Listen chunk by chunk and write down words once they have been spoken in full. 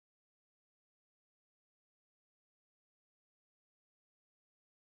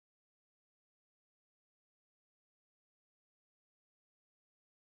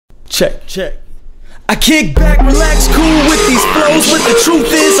check. I kick back, relax, cool with these flows, but the truth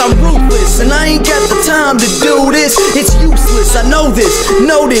is I'm ruthless, and I ain't got the time to do this. It's useless, I know this,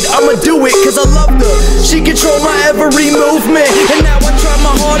 noted, I'ma do it cause I love her. She control my every movement, and now I try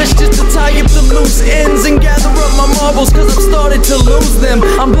my hardest just to tie up the loose ends and gather up my marbles cause I'm starting to lose them.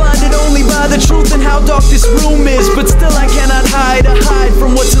 I'm blinded only by the truth and how dark this room is, but still I cannot hide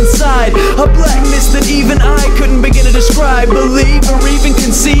from what's inside. A blackness that even I couldn't begin to describe, believe, or even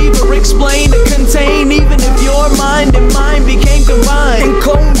conceive, or explain, or contain. Even if your mind and mine became combined and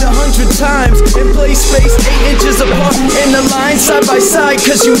cloned 100 times and placed space 8 inches apart in the line side by side,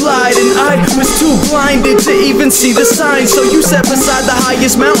 cause you lied and I was too blinded to even see the signs. So you sat beside the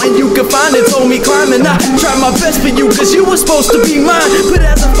highest mountain you could find and told me climb, and I tried my best for you cause you were supposed to be mine. But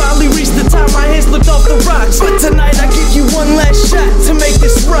as I finally reached the top, my hands slipped off the rocks. But tonight I give you one last shot to make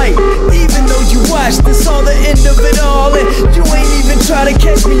this right. Even though you watched and saw the end of it all, and you ain't even try to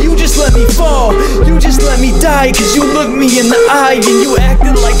catch me, you just let me fall. You just let me die cause you looked me in the eye and you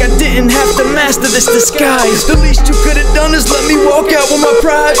acted like I didn't have to master this disguise. The least you could have done is let me walk out with my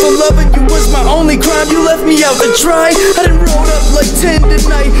pride. For loving you was my only crime, you left me out to dry. I done rolled up like 10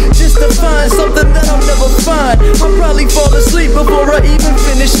 tonight just to find something that I'll never find. I'll probably fall asleep before I even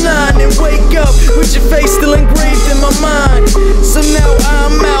finish 9 and wake up with your face still engraved in my mind. So now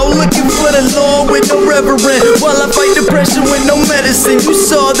I'm out looking for the Lord with no reverend, while I fight depression with no medicine. You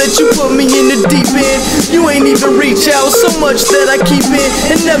saw that you put me in the deep end. You ain't even reach out, so much that I keep in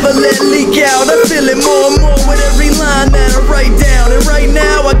and never let leak out. I feel it more and more with every line that I write down. And right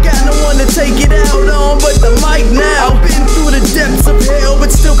now I got no one to take it out on but the mic now. I've been through the depths of hell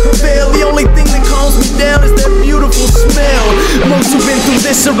but still prevail. The only thing that calms me down is that beautiful smell. Most who've been through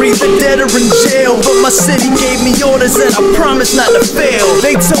this are either dead or in jail, but my city gave me orders and I promised not to fail.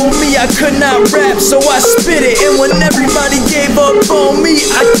 They told me I could not rap, so I spit it, and when everybody gave up on me,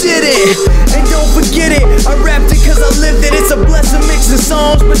 I did it. And don't forget it, I rapped it cause I lived it. It's a blessing mixing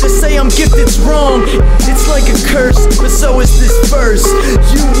songs, but to say I'm gifted's wrong. It's like a curse, but so is this verse.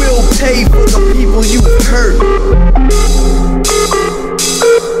 You will pay for the people you've hurt.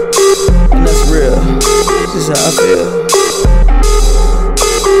 And that's real, this is how I feel.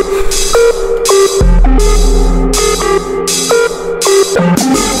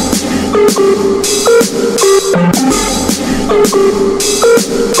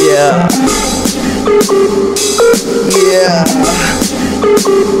 Yeah.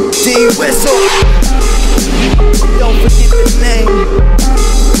 D Whistle.